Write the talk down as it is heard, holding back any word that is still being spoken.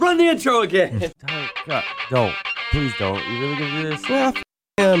the intro again. God, don't. Please don't. You really gonna do this?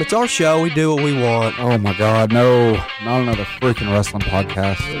 Well, it's our show. We do what we want. Oh my God, no. Not another freaking wrestling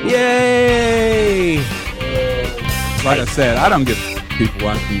podcast. Yay! Like I said, I don't get people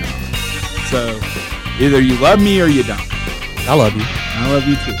like me. So either you love me or you don't. I love you. I love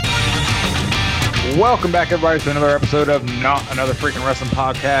you too. Welcome back, everybody, to another episode of Not Another Freaking Wrestling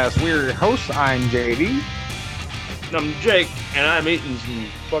Podcast. We're your hosts. I'm JD. I'm Jake, and I'm eating some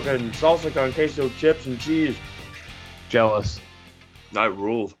fucking salsa con queso chips and cheese. Jealous. I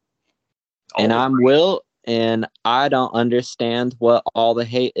ruled. And I'm Will, and I don't understand what all the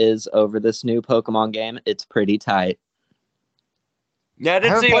hate is over this new Pokemon game. It's pretty tight. Yeah, I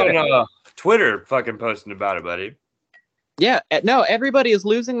did see on Twitter fucking posting about it, buddy. Yeah, no, everybody is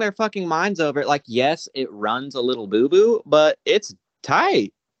losing their fucking minds over it. Like, yes, it runs a little boo-boo, but it's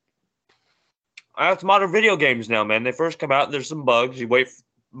tight. That's modern video games now, man. They first come out, and there's some bugs. You wait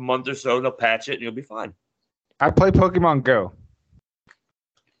a month or so, they'll patch it, and you'll be fine. I play Pokemon Go.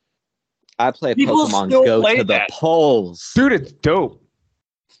 I play People Pokemon still Go play to the that. polls. Dude, it's dope.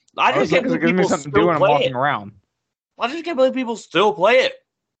 I just can't It believe gives me people something to do still when I'm play walking it. around. I just can't believe people still play it.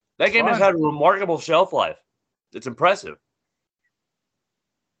 That game has Fun. had a remarkable shelf life. It's impressive.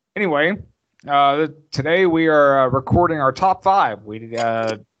 Anyway, today we are recording our top 5. We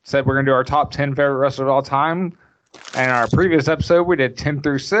said we're going to do our top 10 favorite wrestlers of all time. And our previous episode, we did 10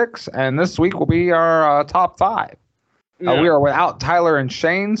 through 6. And this week will be our top 5. Yeah. We are without Tyler and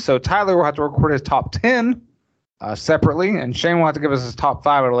Shane. So Tyler will have to record his top 10 separately. And Shane will have to give us his top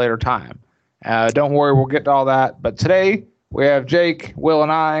 5 at a later time. Don't worry, we'll get to all that. But today, we have Jake, Will,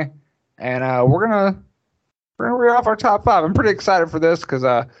 and I. And we're gonna read off our top 5. I'm pretty excited for this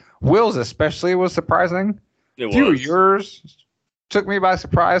because Will's especially was surprising. It A few of was. yours took me by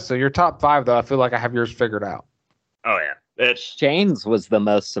surprise. So your top 5, though, I feel like I have yours figured out. Oh, yeah. It's Shane's was the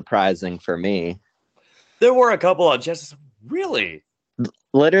most surprising for me. There were a couple on Justice. Really?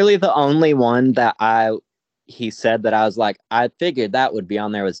 Literally the only one that he said that I was like, I figured that would be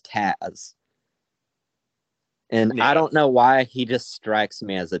on there was Taz. And Yeah. I don't know why he just strikes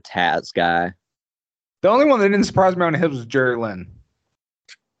me as a Taz guy. The only one that didn't surprise me on his was Jerry Lynn.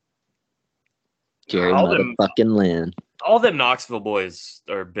 Jerry All them- motherfucking Lynn. All them Knoxville boys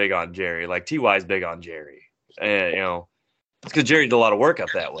are big on Jerry. Like, T.Y.'s big on Jerry. And, it's because Jerry did a lot of work up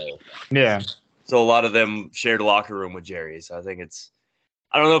that way. Yeah. So a lot of them shared a locker room with Jerry. So I think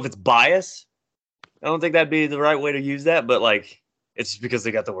I don't know if it's bias. I don't think that'd be the right way to use that, but like, it's just because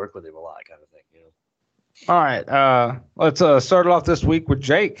they got to work with him a lot kind of thing, All right. Let's start it off this week with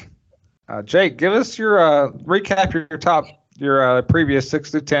Jake. Jake, give us your recap your previous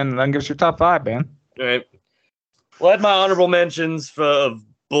 6 through 10, and then give us your top 5, man. All right. Well, I had my honorable mentions of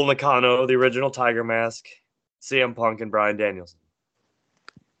Bull Nakano, the original Tiger Mask, CM Punk, and Bryan Danielson.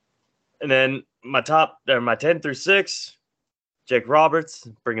 And then my 10 through 6, Jake Roberts,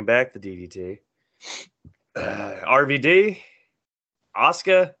 bringing back the DDT. RVD,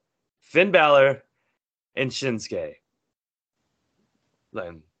 Asuka, Finn Balor, and Shinsuke.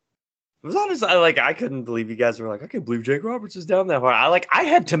 Then, it was honest. I couldn't believe you guys were like, I can't believe Jake Roberts is down that far. I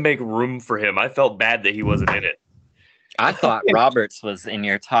had to make room for him. I felt bad that he wasn't in it. I thought Roberts was in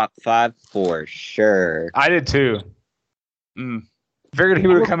your top 5 for sure. I did too. Figured he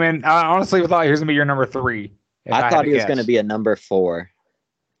would come in. I honestly thought he was going to be your number 3. I thought he was going to be a number 4.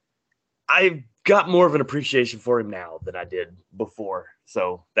 I've got more of an appreciation for him now than I did before.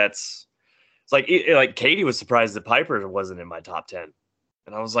 So it's like Katie was surprised that Piper wasn't in my top 10.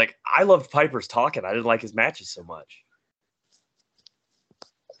 And I was like, I loved Piper's talking. I didn't like his matches so much.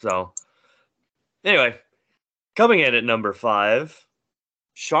 So anyway, coming in at number 5,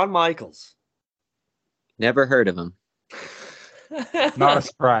 Shawn Michaels. Never heard of him. Not a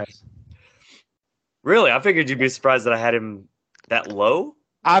surprise. Really? I figured you'd be surprised that I had him that low.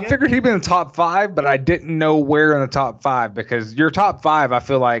 I figured he'd be in the top 5, but I didn't know where in the top 5 because your top 5, I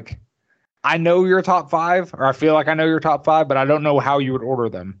feel like I know your top 5, or I feel like I know your top 5, but I don't know how you would order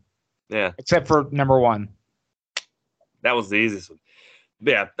them. Yeah. Except for number 1. That was the easiest one.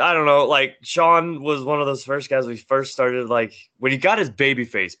 But yeah, I don't know. Like, Shawn was one of those first guys we first started, like, when he got his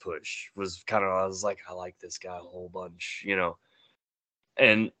babyface push, was kind of, I was like, I like this guy a whole bunch,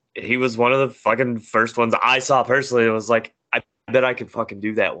 And he was one of the fucking first ones I saw personally. It was like, I bet I could fucking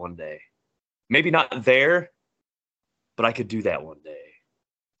do that one day. Maybe not there, but I could do that one day.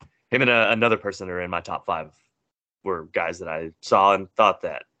 Him and another person are in my top 5 were guys that I saw and thought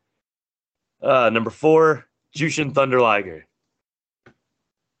that. Number 4, Jushin Thunder Liger.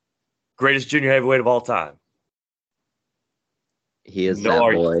 Greatest junior heavyweight of all time. He is No that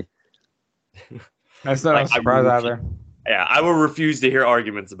argument. boy. That's not Like, a surprise I either. Yeah, I will refuse to hear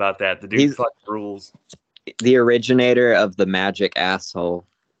arguments about that. The dude He's- fucking rules. The originator of the magic asshole.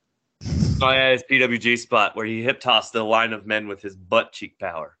 Oh yeah, his PWG spot where he hip tossed the line of men with his butt cheek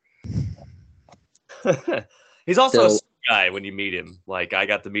power. He's also a Still- sweet guy when you meet him. Like I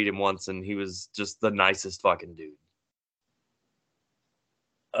got to meet him once, and he was just the nicest fucking dude.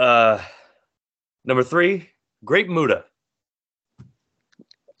 Number 3, Great Muda.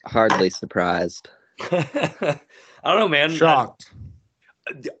 Hardly surprised. I don't know, man. Shocked.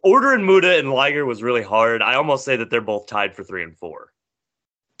 Ordering Muda and Liger was really hard. I almost say that they're both tied for 3 and 4.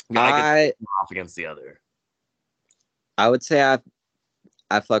 I could off against the other. I would say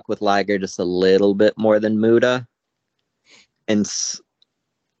I fuck with Liger just a little bit more than Muda, and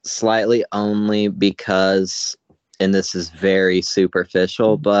slightly only because, and this is very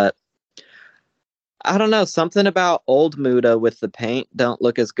superficial, but I don't know, something about old Muda with the paint don't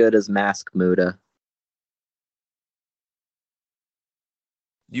look as good as mask Muda.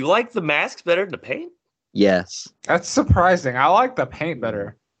 You like the masks better than the paint? Yes. That's surprising. I like the paint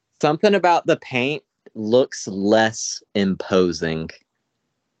better. Something about the paint looks less imposing.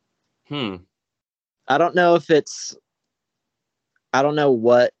 I don't know if I don't know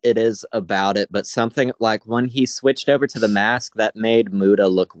what it is about it, but something like when he switched over to the mask, that made Muda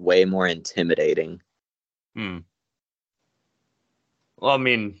look way more intimidating. Well, I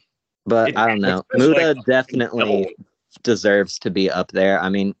mean, But I don't know. especially Muda like- definitely deserves to be up there. I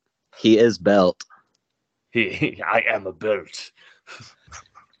mean, he is belt. I am a belt.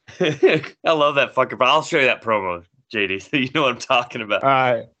 I love that fucker. But I'll show you that promo, JD, so you know what I'm talking about. All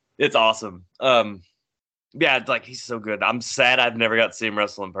right. It's awesome. Yeah, it's like he's so good. I'm sad I've never got to see him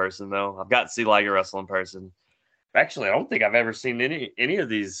wrestle in person, though. I've got to see Liger wrestle in person. Actually, I don't think I've ever seen any of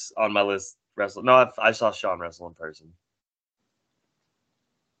these on my list wrestle. No, I saw Sean wrestle in person.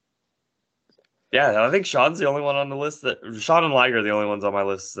 Yeah, I think Sean's the only one on the list that Sean and Liger are the only ones on my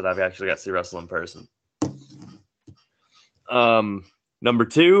list that I've actually got to see wrestle in person. Number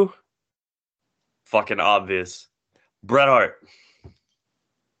 2, fucking obvious, Bret Hart.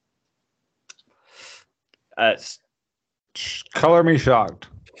 Color me shocked.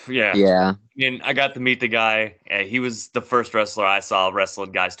 Yeah. Yeah. I mean, I got to meet the guy. He was the first wrestler I saw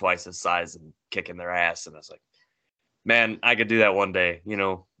wrestling guys twice his size and kicking their ass. And I was like, man, I could do that one day, you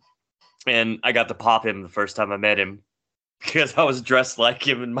know? And I got to pop him the first time I met him because I was dressed like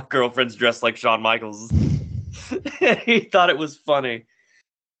him and my girlfriend's dressed like Shawn Michaels. He thought it was funny.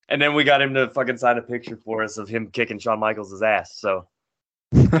 And then we got him to fucking sign a picture for us of him kicking Shawn Michaels' ass. So,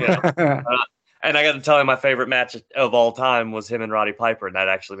 yeah. And I got to tell him my favorite match of all time was him and Roddy Piper, and that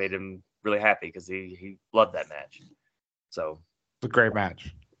actually made him really happy because he loved that match. So It's a great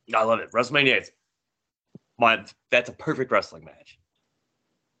match. I love it. WrestleMania 8. That's a perfect wrestling match.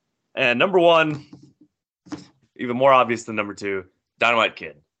 And number 1, even more obvious than number 2, Dynamite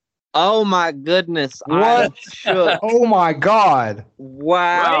Kid. Oh my goodness. What? I'm shook. Oh my God.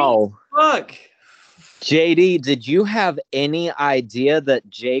 Wow. Fuck. JD, did you have any idea that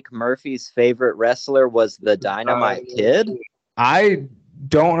Jake Murphy's favorite wrestler was the Dynamite Kid? I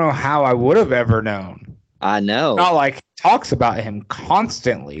don't know how I would have ever known. I know. Not like he talks about him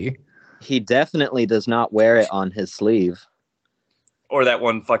constantly. He definitely does not wear it on his sleeve. Or that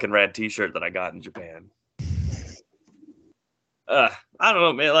one fucking rad t-shirt that I got in Japan. I don't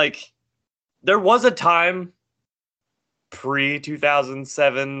know, man. Like, there was a time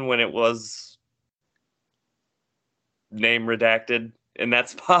pre-2007 when it was name redacted in that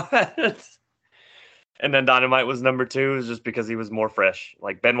spot. And then Dynamite was number 2 is just because he was more fresh.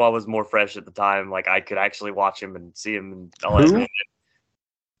 Like, Benoit was more fresh at the time. Like, I could actually watch him and see him and all that.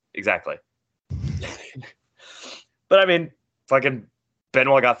 Exactly. But I mean, fucking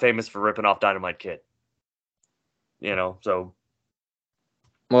Benoit got famous for ripping off Dynamite Kid. You know, so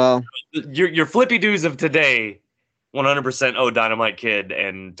Well, your flippy doos of today 100% owe Dynamite Kid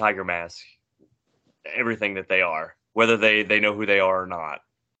and Tiger Mask everything that they are, whether they know who they are or not.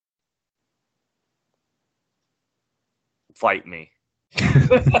 Fight me.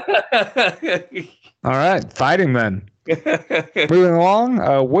 All right, fighting then. Moving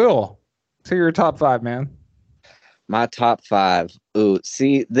along, Will, to your top 5, man. my top 5. Ooh,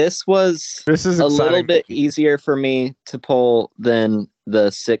 see, this was This is a exciting. little bit easier for me to pull than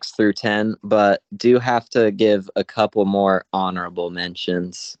the 6 through 10, but do have to give a couple more honorable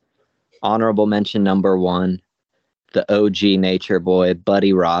mentions. Honorable mention number 1, the OG Nature Boy,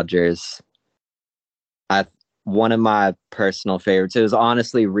 Buddy Rogers. One of my personal favorites. It was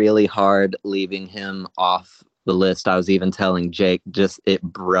honestly really hard leaving him off the list. I was even telling Jake, just it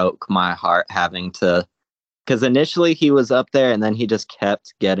broke my heart having to, because initially he was up there and then he just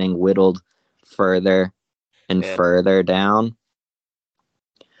kept getting whittled further. and further down.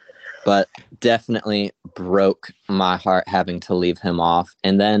 But definitely broke my heart having to leave him off.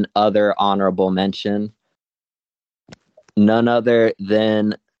 And then other honorable mention, none other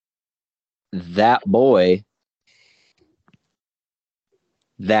than that boy,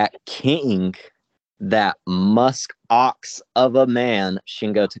 that king, that musk ox of a man,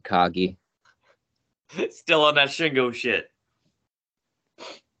 Shingo Takagi. Still on that Shingo shit.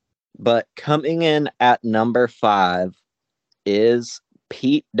 But coming in at number 5 is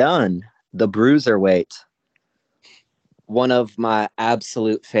Pete Dunne, the bruiserweight. One of my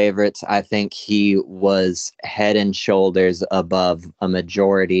absolute favorites. I think he was head and shoulders above a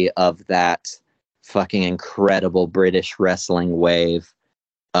majority of that fucking incredible British wrestling wave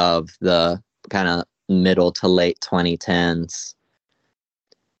of the kind of middle to late 2010s.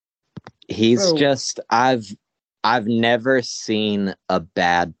 He's just, I've never seen a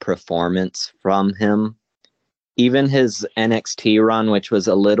bad performance from him. Even his NXT run, which was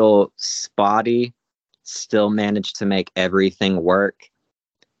a little spotty, still managed to make everything work.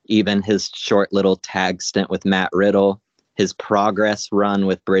 Even his short little tag stint with Matt Riddle, his Progress run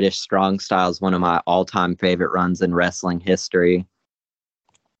with British Strong Style is one of my all-time favorite runs in wrestling history.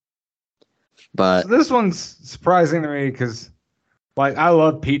 But so this one's surprising to me because, like, I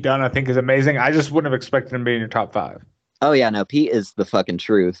love Pete Dunne. I think he's amazing. I just wouldn't have expected him to be in your top 5. oh yeah, no, Pete is the fucking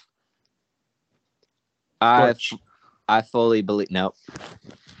truth. I fully believe. Nope.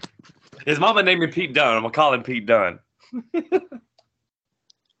 His mama named me Pete Dunne. I'm gonna call him Pete Dunne.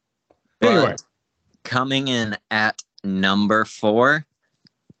 Anyway, coming in at number 4,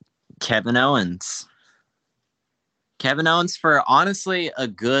 Kevin Owens. Kevin Owens, for honestly a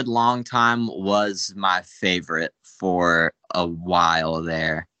good long time, was my favorite for a while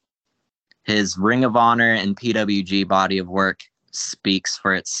there. His Ring of Honor and PWG body of work speaks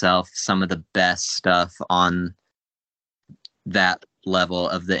for itself. Some of the best stuff on that level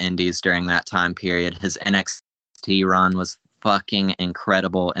of the indies during that time period. His NXT run was fucking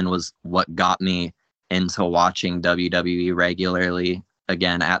incredible and was what got me into watching WWE regularly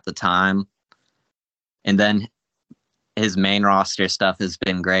again at the time. And then his main roster stuff has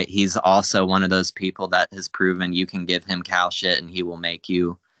been great. He's also one of those people that has proven you can give him cow shit and he will make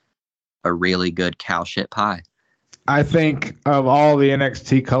you a really good cow shit pie. I think of all the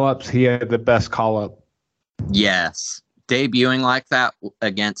NXT call-ups, he had the best call-up. Yes. Debuting like that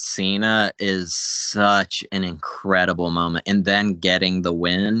against Cena is such an incredible moment. And then getting the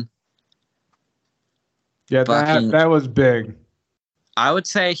win. Yeah, that was big. I would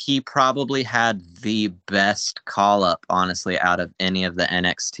say he probably had the best call-up, honestly, out of any of the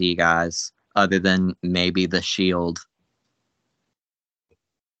NXT guys, other than maybe the Shield.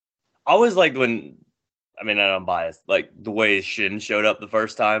 I always liked when, I mean, I'm biased, like the way Shin showed up the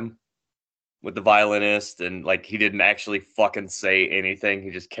first time with the violinist, and like he didn't actually fucking say anything. He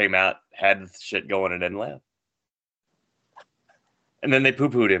just came out, had the shit going, and then left. And then they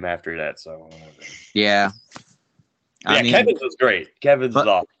poo-pooed him after that, so whatever. Yeah. I mean, Kevin's was great. Kevin's was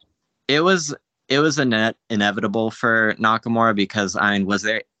awesome. It was inevitable for Nakamura because, I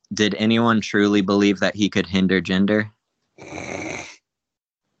mean, did anyone truly believe that he could hinder Jinder?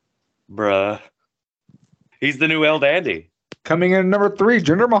 Bruh. He's the new El Dandy. Coming in at number 3,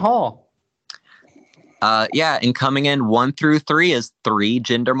 Jinder Mahal. Yeah, and coming in 1 through 3 is 3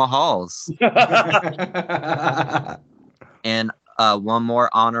 Jinder Mahals. And one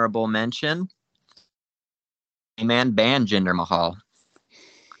more honorable mention. Man banned Jinder Mahal.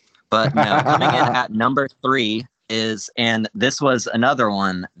 But no, coming in at number 3 is, and this was another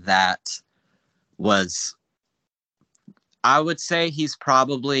one that was, I would say he's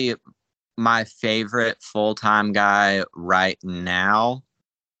probably my favorite full-time guy right now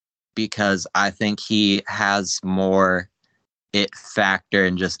because I think he has more it factor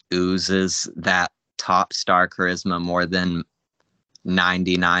and just oozes that top star charisma more than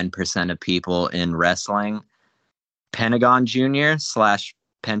 99% of people in wrestling. Pentagon Jr.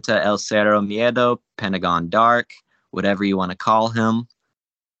 / Penta El Cerro Miedo, Pentagon Dark, whatever you want to call him.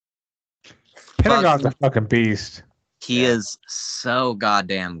 Pentagon's a fucking beast. He is so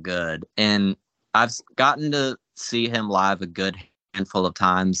goddamn good. And I've gotten to see him live a good handful of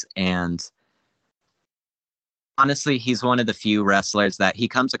times. And honestly, he's one of the few wrestlers that he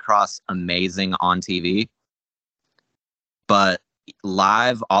comes across amazing on TV. But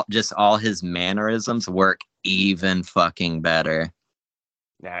live, all his mannerisms work even fucking better.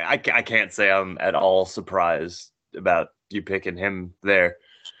 Yeah, I can't say I'm at all surprised about you picking him there.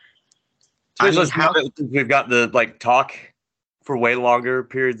 Especially we've got the like talk for way longer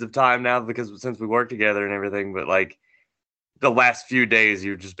periods of time now because since we work together and everything, but like the last few days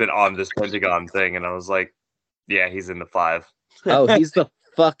you've just been on this Pentagon thing, and I was like, Yeah, he's in the 5. Oh, he's the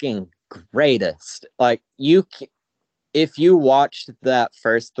fucking greatest. Like if you watched that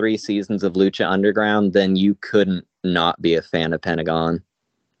first 3 seasons of Lucha Underground, then you couldn't not be a fan of Pentagon.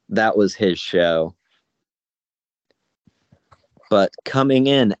 That was his show. But coming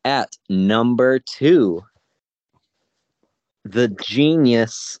in at number 2, the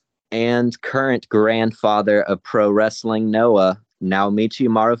genius and current grandfather of pro wrestling Noah, Naomichi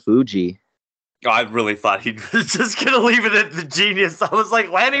Marufuji. I really thought he was just going to leave it at the genius. I was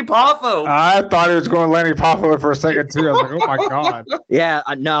like, Lanny Poffo. I thought he was going Lanny Poffo for a second too. I was like, oh my god. Yeah,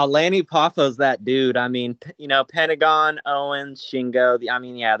 no, Lanny Poffo's that dude. I mean, Pentagon, Owens, Shingo. I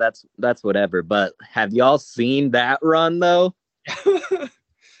mean, yeah, that's whatever. But have y'all seen that run though?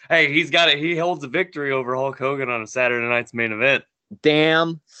 Hey, he's got it. He holds a victory over Hulk Hogan on a Saturday night's main event.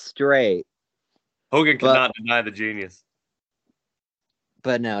 Damn straight. Hogan cannot deny the genius.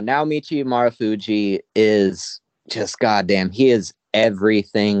 But no, Naomichi Marufuji is just goddamn. He is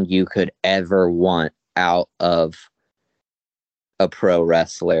everything you could ever want out of a pro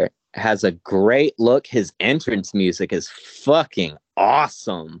wrestler. Has a great look. His entrance music is fucking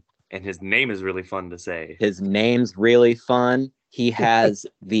awesome. And his name is really fun to say. His name's really fun. He has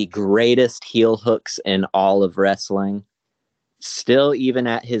the greatest heel hooks in all of wrestling. Still, even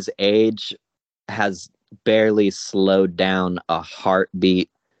at his age, has barely slowed down a heartbeat.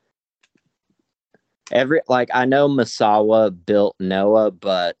 I know Misawa built Noah,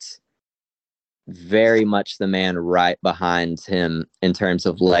 but very much the man right behind him in terms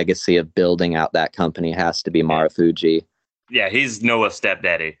of legacy of building out that company has to be Marufuji. Yeah, he's Noah's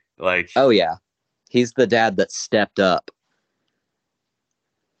stepdaddy. Oh yeah, he's the dad that stepped up.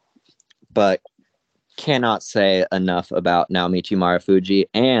 But cannot say enough about Naomichi Marufuji.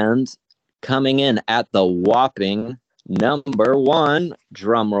 And coming in at the whopping number 1,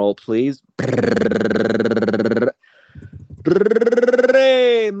 drum roll please, Rey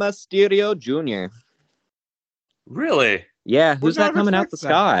Mysterio Jr. Really? Yeah, who's that coming out the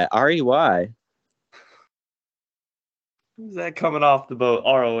sky? REY. Who's that coming off the boat?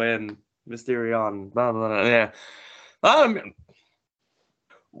 RON, Mysterion, blah, blah, blah. Yeah.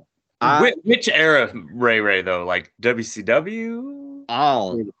 Which era Ray though? Like WCW?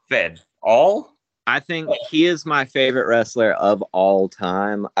 All. Fed? All? I think he is my favorite wrestler of all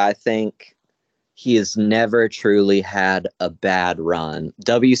time. I think he has never truly had a bad run.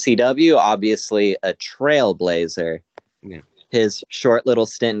 WCW, obviously a trailblazer. Yeah. His short little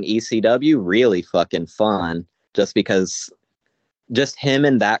stint in ECW, really fucking fun. Just because just him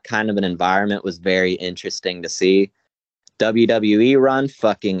in that kind of an environment was very interesting to see. WWE run,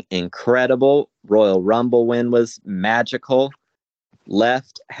 fucking incredible. Royal Rumble win was magical.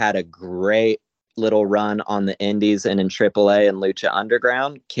 Left, had a great little run on the Indies and in AAA and Lucha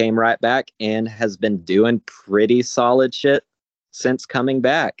Underground. Came right back and has been doing pretty solid shit since coming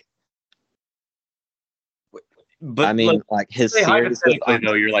back. But I mean, his series.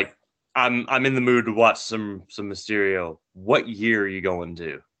 Though, you're like, I'm in the mood to watch some Mysterio. What year are you going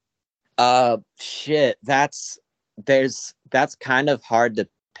to? Shit. That's kind of hard to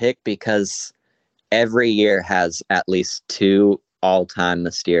pick because every year has at least 2 all-time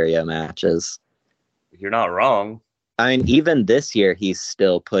Mysterio matches. You're not wrong. I mean, even this year, he's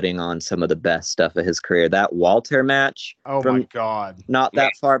still putting on some of the best stuff of his career. That Walter match, my god, not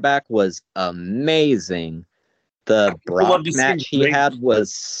that far back, was amazing. The Brock match he had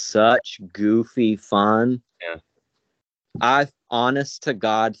was such goofy fun. Yeah. I, honest to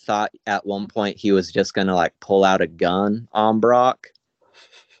God, thought at one point he was just going to pull out a gun on Brock.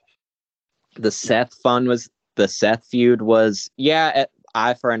 The Seth feud was,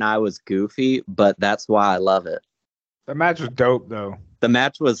 eye for an eye was goofy, but that's why I love it. The match was dope, though. The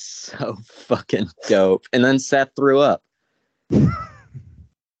match was so fucking dope. And then Seth threw up.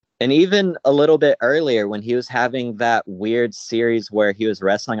 And even a little bit earlier when he was having that weird series where he was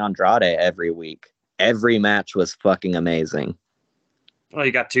wrestling Andrade every week, every match was fucking amazing. Well,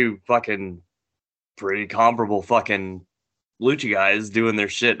 you got 2 fucking pretty comparable fucking lucha guys doing their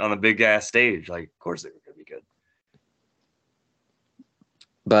shit on a big ass stage. Of course they were going to be good.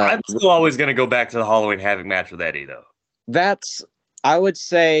 But I'm still always going to go back to the Halloween Havoc match with Eddie, though. I would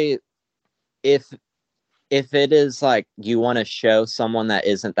say, if it is you want to show someone that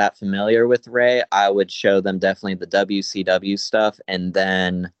isn't that familiar with Ray, I would show them definitely the WCW stuff, and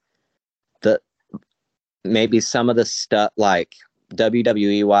then maybe some of the stuff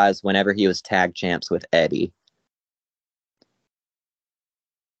WWE wise whenever he was tag champs with Eddie.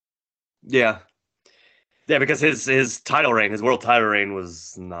 Yeah. Yeah, because his title reign, his world title reign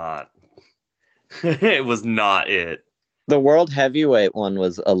was not it was not it. The world heavyweight one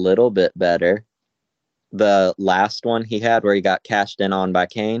was a little bit better. the last one he had where he got cashed in on by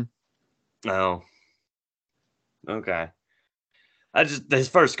Kane. Oh. Okay. His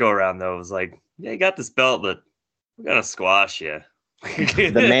first go around though was like, yeah, you got this belt, but we're gonna squash you.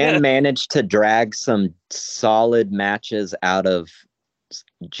 The man managed to drag some solid matches out of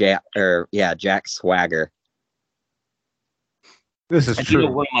Jack Swagger. This is You true.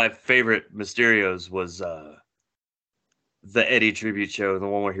 know, one of my favorite Mysterios was the Eddie tribute show, the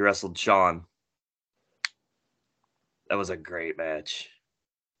one where he wrestled Shawn. That was a great match.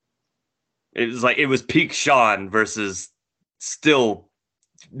 It was peak Shawn versus still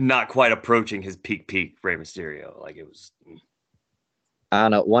not quite approaching his peak Rey Mysterio. Like it was. I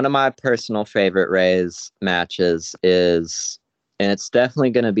don't know. One of my personal favorite Rey's matches is, and it's definitely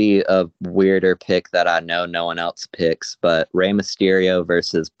going to be a weirder pick that I know no one else picks, but Rey Mysterio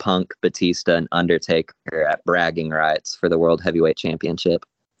versus Punk, Batista, and Undertaker at bragging rights for the World Heavyweight Championship.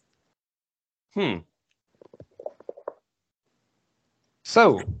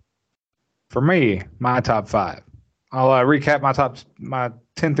 So, for me, my top 5. I'll recap my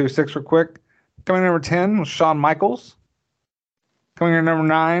 10 through 6 real quick. Coming in number 10 was Shawn Michaels. Coming in at number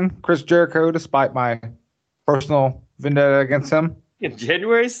 9, Chris Jericho, despite my personal vendetta against him.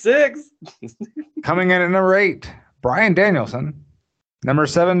 January 6th. Coming in at number 8, Bryan Danielson. Number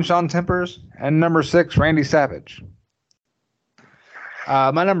 7, Shawn Tempers. And number 6, Randy Savage.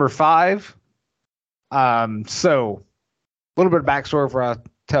 My number 5. So, a little bit of backstory before I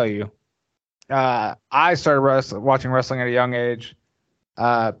tell you. I started watching wrestling at a young age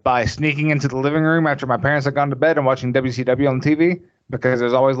by sneaking into the living room after my parents had gone to bed and watching WCW on TV because it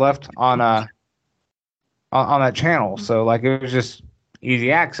was always left on that channel. So like it was just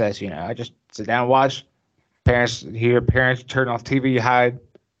easy access, I just sit down and watch. Parents turn off TV, you hide,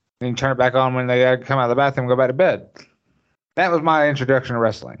 then you turn it back on when they come out of the bathroom and go back to bed. That was my introduction to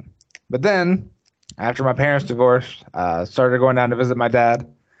wrestling. But then, after my parents divorced, started going down to visit my dad.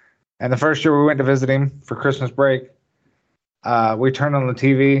 And the first year we went to visit him for Christmas break, we turned on the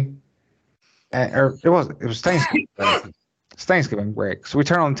TV, it was Thanksgiving. It's Thanksgiving break. So we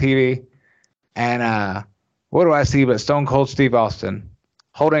turn on the TV, and what do I see but Stone Cold Steve Austin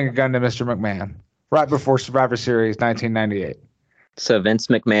holding a gun to Mr. McMahon right before Survivor Series 1998. So Vince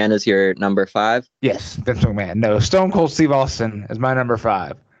McMahon is your number 5? Yes, Vince McMahon. No, Stone Cold Steve Austin is my number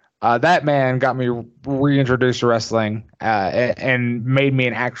 5. That man got me reintroduced to wrestling and made me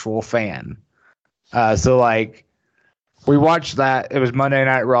an actual fan. So like, we watched that. It was Monday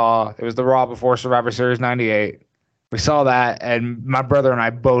Night Raw. It was the Raw before Survivor Series 98. We saw that, and my brother and I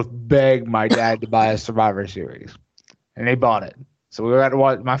both begged my dad to buy a Survivor Series, and he bought it. So we got to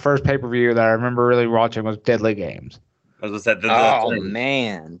watch. My first pay-per-view that I remember really watching was Deadly Games.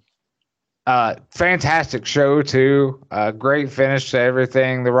 Man. Fantastic show, too. Great finish to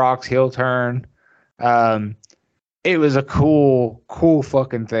everything. The Rock's heel turn. It was a cool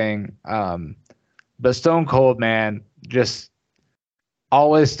fucking thing. But Stone Cold, man, just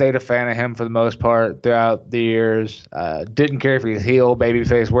always stayed a fan of him for the most part throughout the years. Didn't care if he was heel,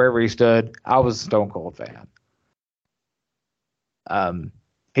 babyface, wherever he stood. I was a Stone Cold fan.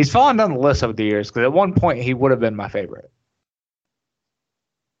 He's fallen down the list over the years because at one point he would have been my favorite.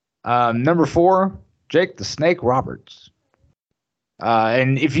 Number 4, Jake the Snake Roberts.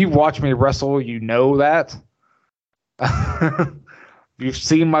 And if you watch me wrestle, you know that. You've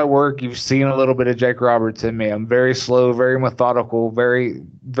seen my work. You've seen a little bit of Jake Roberts in me. I'm very slow, very methodical, very,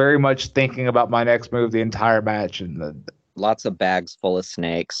 very much thinking about my next move the entire match. And lots of bags full of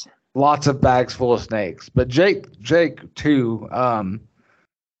snakes. Lots of bags full of snakes. But Jake too.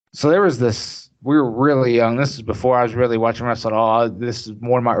 So there was this. We were really young. This is before I was really watching wrestling at all. This is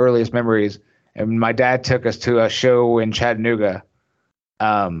one of my earliest memories. And my dad took us to a show in Chattanooga,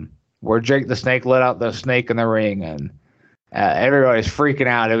 where Jake the Snake let out the snake in the ring, and everybody's freaking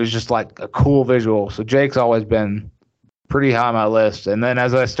out. It was just like a cool visual. So Jake's always been pretty high on my list. And then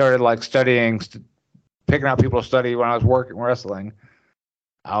as I started like studying, picking out people to study when I was working wrestling,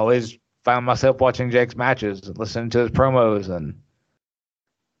 I always found myself watching Jake's matches and listening to his promos, and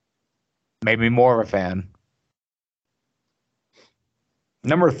made me more of a fan.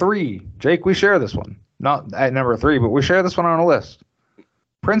 Number 3, Jake, we share this one. Not at number 3, but we share this one on a list.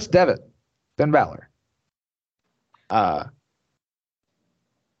 Prince Devitt, Finn Balor. That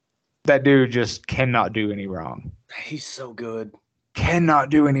dude just cannot do any wrong. He's so good. Cannot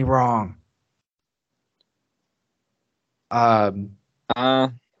do any wrong. Huh? I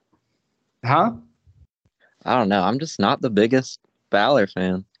don't know. I'm just not the biggest Balor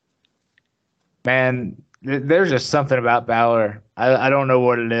fan. Man, there's just something about Balor. I don't know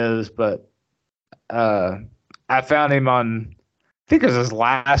what it is, but I found him on, I think it was his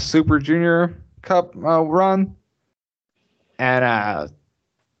last Super Junior Cup run, and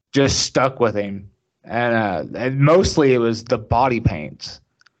just stuck with him. And mostly it was the body paints.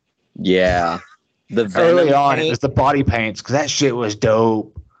 Yeah. The Early Venom on, it paint, was the body paints because that shit was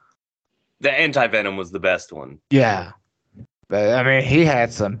dope. The anti-venom was the best one. Yeah. But, I mean, he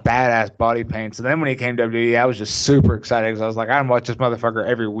had some badass body paints. And then when he came to WWE, I was just super excited because I was like, I can watch this motherfucker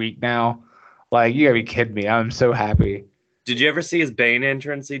every week now. Like, you gotta be kidding me. I'm so happy. Did you ever see his Bane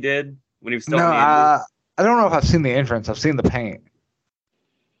entrance he did when he was still No, in the Indies? I don't know if I've seen the entrance. I've seen the paint.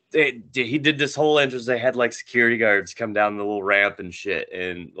 He did this whole entrance. They had like security guards come down the little ramp and shit,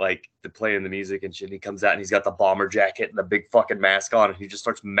 and like they're playing the music and shit. And he comes out and he's got the bomber jacket and the big fucking mask on, and he just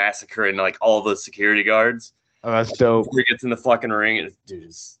starts massacring like all the security guards. Oh, that's dope. Before he gets in the fucking ring, and dude,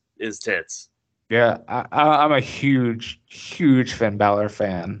 his tits. Yeah, I'm a huge Finn Balor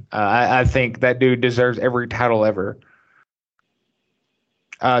fan. I think that dude deserves every title ever.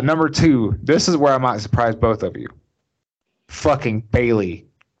 Number 2, this is where I might surprise both of you. Fucking Bayley.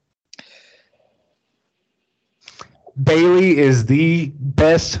 Bayley is the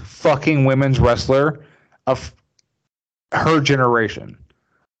best fucking women's wrestler of her generation.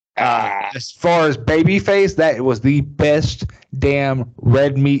 As far as babyface, that was the best damn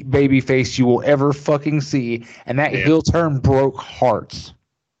red meat babyface you will ever fucking see. And that heel turn broke hearts.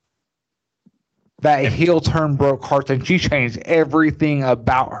 That heel turn broke hearts, and she changed everything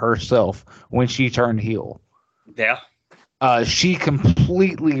about herself when she turned heel. Yeah. She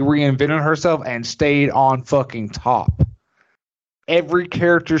completely reinvented herself and stayed on fucking top. Every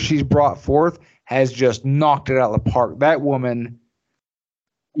character she's brought forth has just knocked it out of the park. That woman,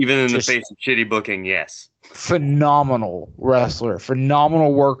 Even in the Just- face of shitty booking, yes. phenomenal wrestler,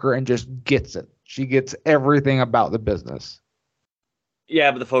 phenomenal worker, and just gets it. She gets everything about the business. Yeah,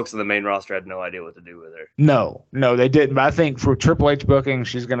 but the folks on the main roster had no idea what to do with her. No, they didn't. But I think for Triple H booking,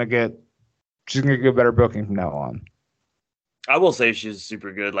 she's gonna get better booking from now on. I will say she's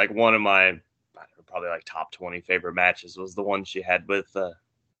super good. Like one of my probably like top 20 favorite matches was the one she had with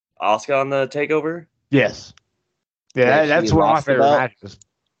Asuka on the Takeover. Yes. Yeah, Where that's she one of my lost the favorite belt? matches.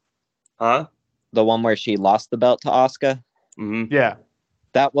 Huh? the one where she lost the belt to Asuka. Mm-hmm. Yeah.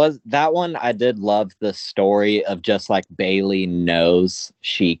 That one. I did love the story of just like Bayley knows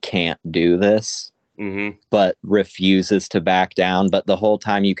she can't do this, Mm-hmm. but refuses to back down. But the whole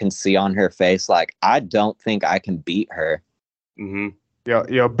time you can see on her face, like, I don't think I can beat her.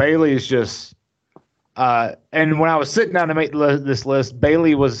 Mm-hmm. Bailey is just. And when I was sitting down to make this list,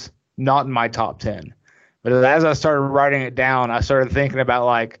 Bailey was not in my top 10. But as I started writing it down, I started thinking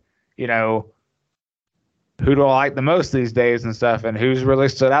about who do I like the most these days and stuff, and who's really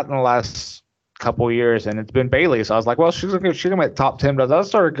stood out in the last couple of years, and it's been Bailey. So I was like, well, she's gonna make top 10. But as I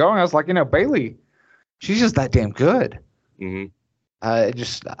started going, I was like, Bailey, she's just that damn good. Mm-hmm.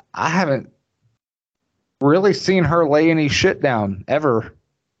 I haven't really seen her lay any shit down ever.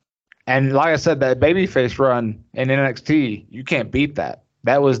 And like I said, that babyface run in NXT, you can't beat that.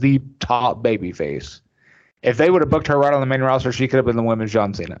 That was the top babyface. If they would have booked her right on the main roster, she could have been the women's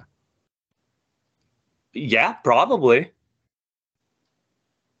John Cena. Yeah, probably.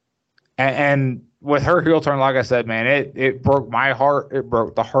 And with her heel turn, like I said, man, it broke my heart. It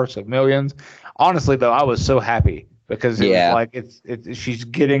broke the hearts of millions. Honestly, though, I was so happy because it was like she's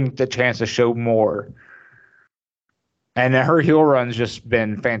getting the chance to show more. And her heel run's just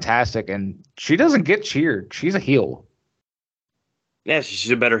been fantastic, and she doesn't get cheered. She's a heel. Yeah,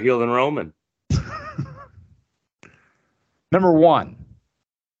 she's a better heel than Roman. Number 1,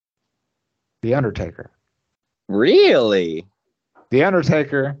 The Undertaker. Really? The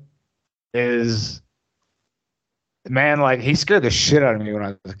Undertaker is, man, like, he scared the shit out of me when I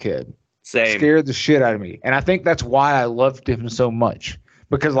was a kid. Same. Scared the shit out of me. And I think that's why I loved him so much.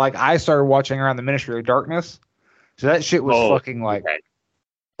 Because, like, I started watching around the Ministry of Darkness. So that shit was fucking, like, okay.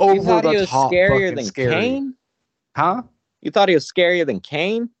 over You thought the he was top scarier fucking than scary. Kane? Huh? You thought he was scarier than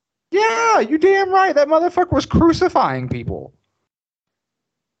Kane? Yeah, you damn right. That motherfucker was crucifying people.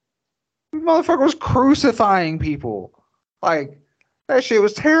 That motherfucker was crucifying people. Like, that shit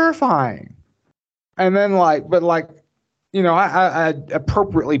was terrifying. And then, I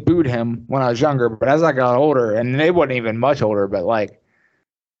appropriately booed him when I was younger, but as I got older, and they wasn't even much older, but, like,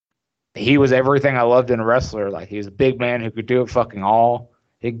 he was everything I loved in a wrestler. Like, he was a big man who could do it fucking all.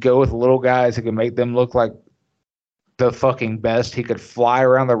 He'd go with little guys who could make them look like the fucking best. He could fly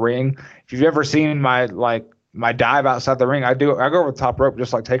around the ring. If you've ever seen my dive outside the ring, I go over the top rope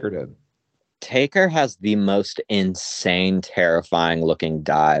just like Taker did. Taker has the most insane, terrifying looking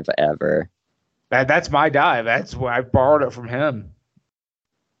dive ever. That's my dive. That's why I borrowed it from him.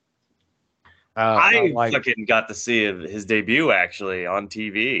 I fucking got to see his debut actually on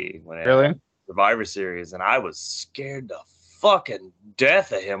TV. Really? Survivor Series, and I was scared to fucking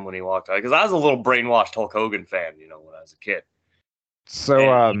death of him when he walked out because I was a little brainwashed Hulk Hogan fan, when I was a kid. So,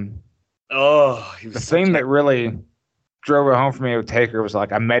 He was the thing that really drove it home for me with Taker was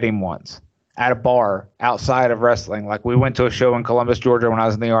like I met him once at a bar outside of wrestling. Like we went to a show in Columbus, Georgia when I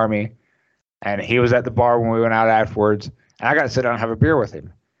was in the Army, and he was at the bar when we went out afterwards, and I got to sit down and have a beer with him.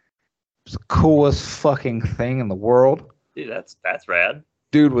 It was the coolest fucking thing in the world. Dude, that's rad.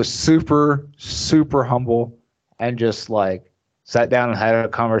 Dude was super, super humble and just like sat down and had a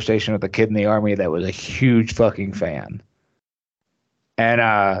conversation with a kid in the Army that was a huge fucking fan.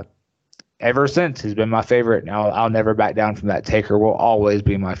 And ever since, he's been my favorite. And I'll never back down from that. Taker will always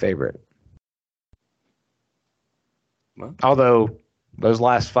be my favorite. Well. Although those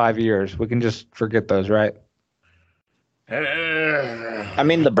last 5 years, we can just forget those, right? I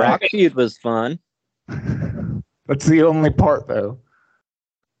mean, the Brock feud was fun. That's the only part, though.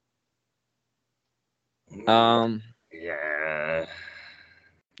 Yeah.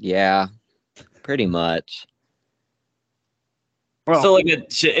 Yeah, pretty much. Well, So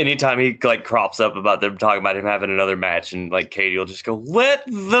anytime he crops up about them talking about him having another match, and Katie will just go, "Let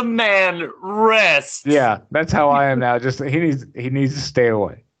the man rest." yeah, that's how I am now. Just he needs to stay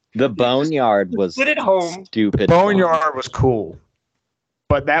away. The Boneyard was Sit at home. stupid. Boneyard was cool,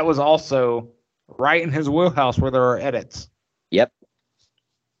 but that was also right in his wheelhouse where there are edits. Yep.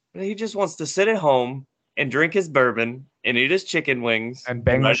 He just wants to sit at home and drink his bourbon and eat his chicken wings And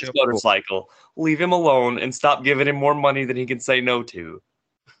bang ride the his shit. motorcycle. Leave him alone and stop giving him more money than he can say no to.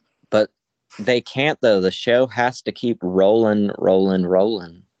 But they can't, though. The show has to keep rolling.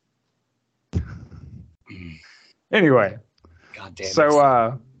 Anyway, God damn it.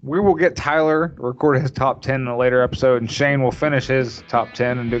 so we will get Tyler to record his top 10 in a later episode, and Shane will finish his top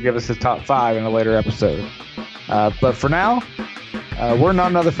 10 and give us his top 5 in a later episode. But for now, we're not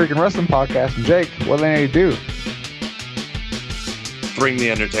another freaking wrestling podcast. And Jake, what do they need to do? Bring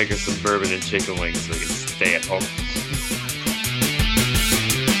the Undertaker some bourbon and chicken wings so he can stay at home.